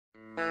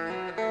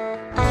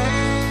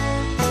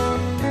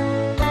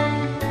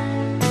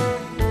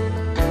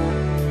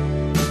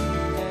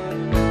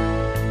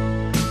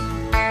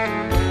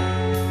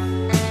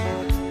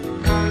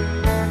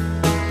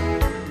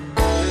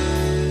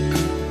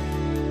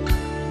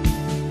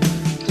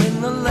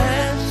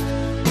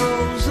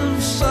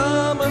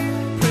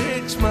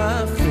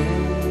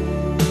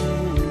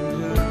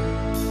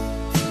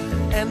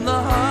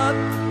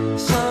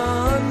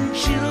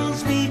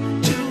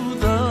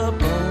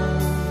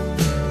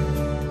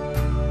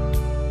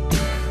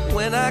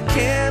when I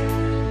can't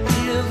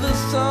hear the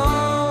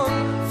song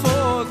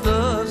for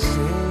the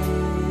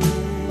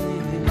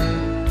singing,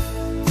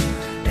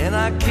 and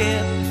I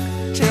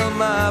can't tell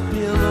my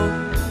pillow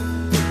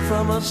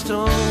from a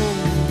stone.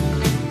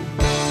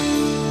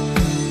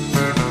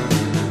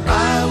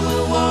 I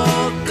will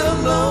walk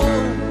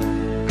alone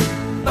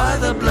by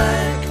the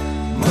black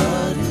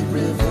muddy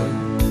river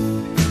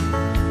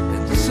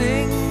and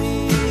sing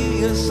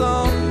me a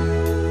song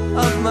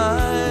of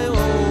my own.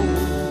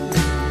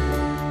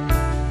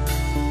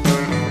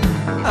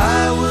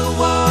 I will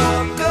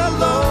walk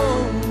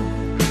alone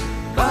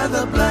by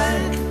the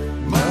black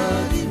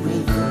muddy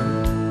river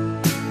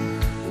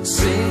and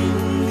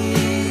sing me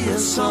a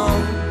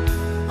song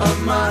of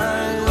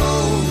my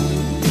own.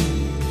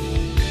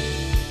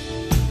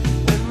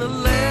 When the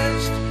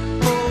last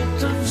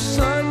bolt of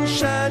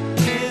sunshine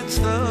hits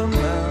the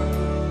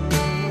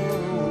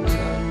mountain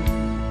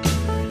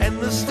and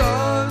the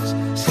stars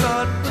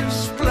start to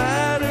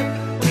splatter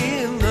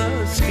in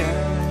the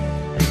sky,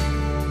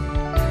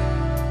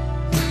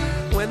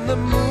 when the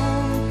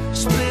moon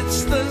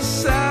splits the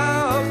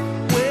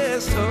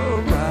southwest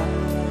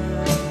horizon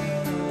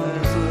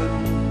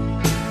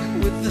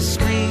with the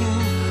scream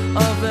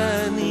of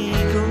an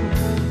eagle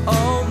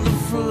on the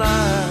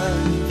fly,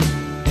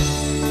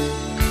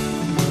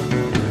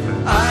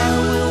 I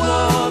will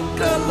walk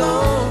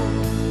alone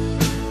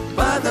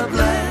by the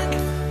black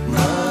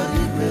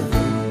muddy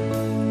river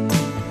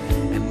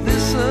and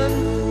listen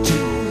to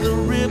the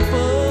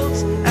ripples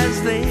as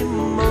they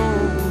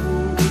moan.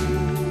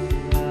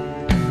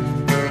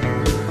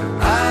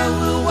 I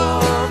will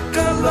walk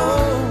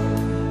alone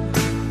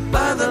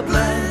by the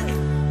black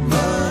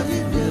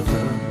muddy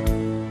river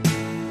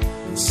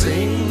and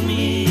sing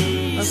me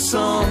a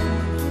song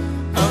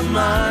of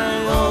my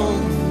own.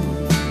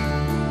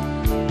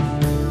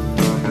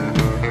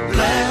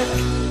 Black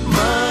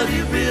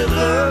muddy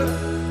river,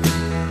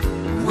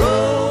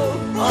 roll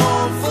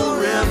on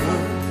forever.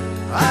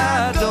 I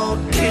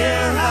don't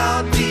care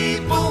how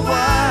deep or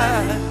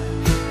wide,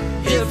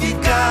 if you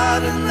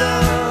got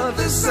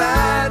another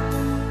side.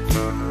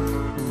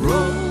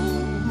 Roll,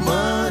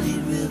 muddy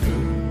river,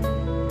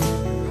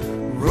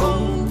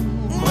 roll,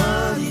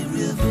 muddy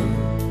river,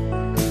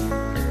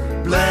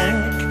 black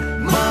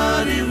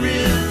muddy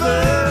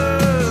river,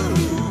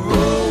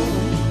 roll.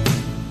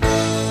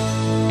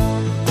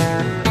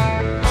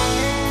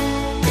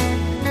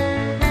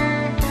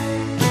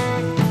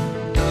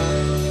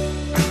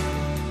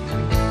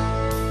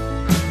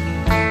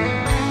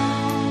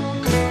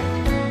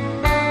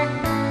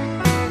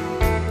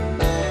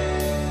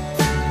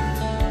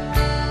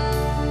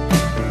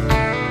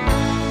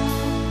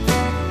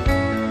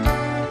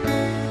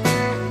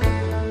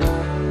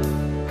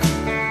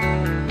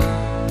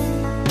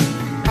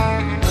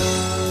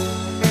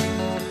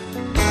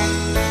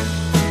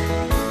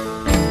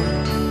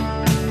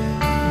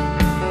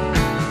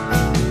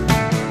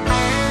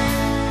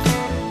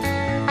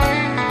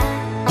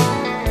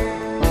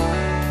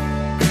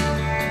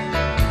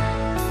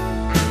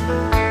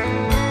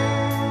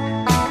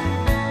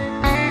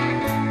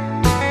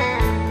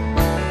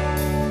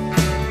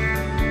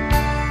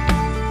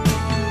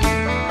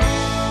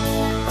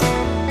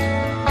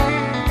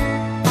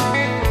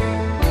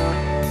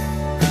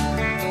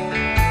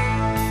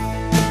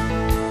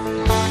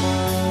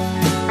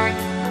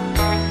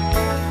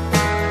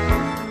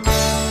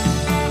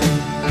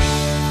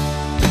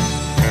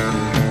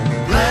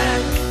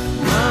 Black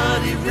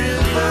muddy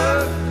river,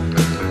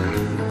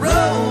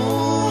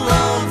 roll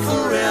on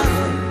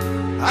forever.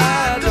 I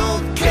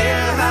don't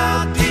care how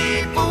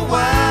deep or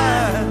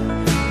wide,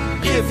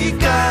 if you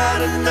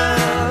got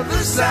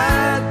another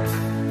side.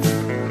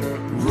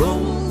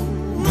 Roll,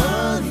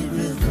 muddy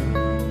river,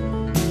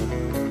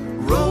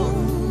 roll,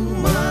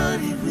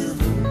 muddy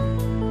river,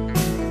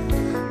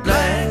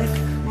 black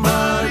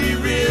muddy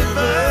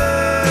river,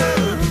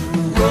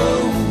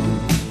 roll.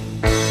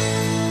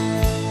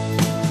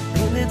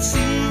 And it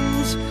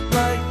seems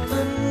like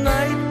the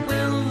night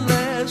will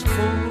last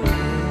forever,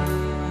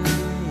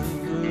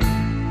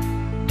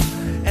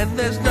 and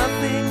there's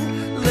nothing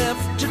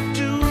left to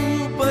do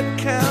but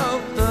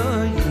count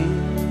the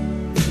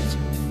years.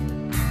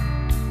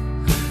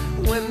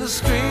 When the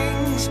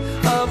strings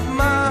of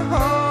my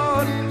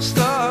heart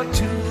start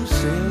to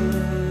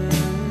sever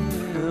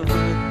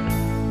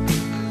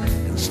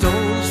and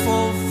stones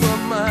fall from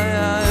my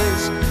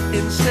eyes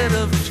instead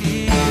of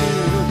tears,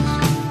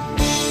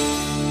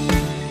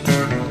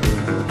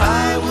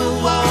 I will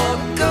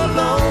walk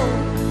alone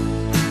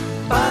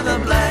by the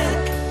black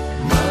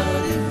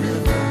muddy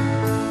river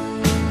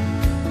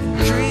and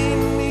dream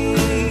me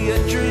a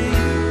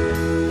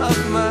dream of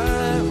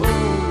my own.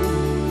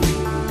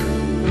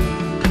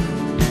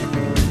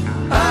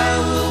 I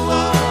will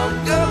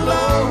walk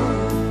alone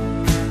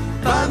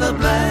by the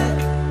black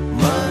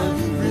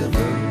muddy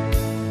river,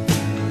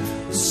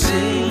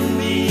 sing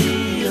me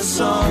a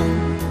song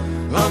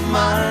of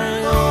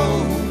my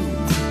own,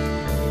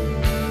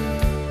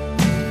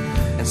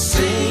 and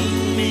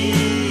sing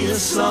me a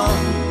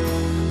song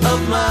of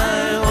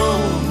my own.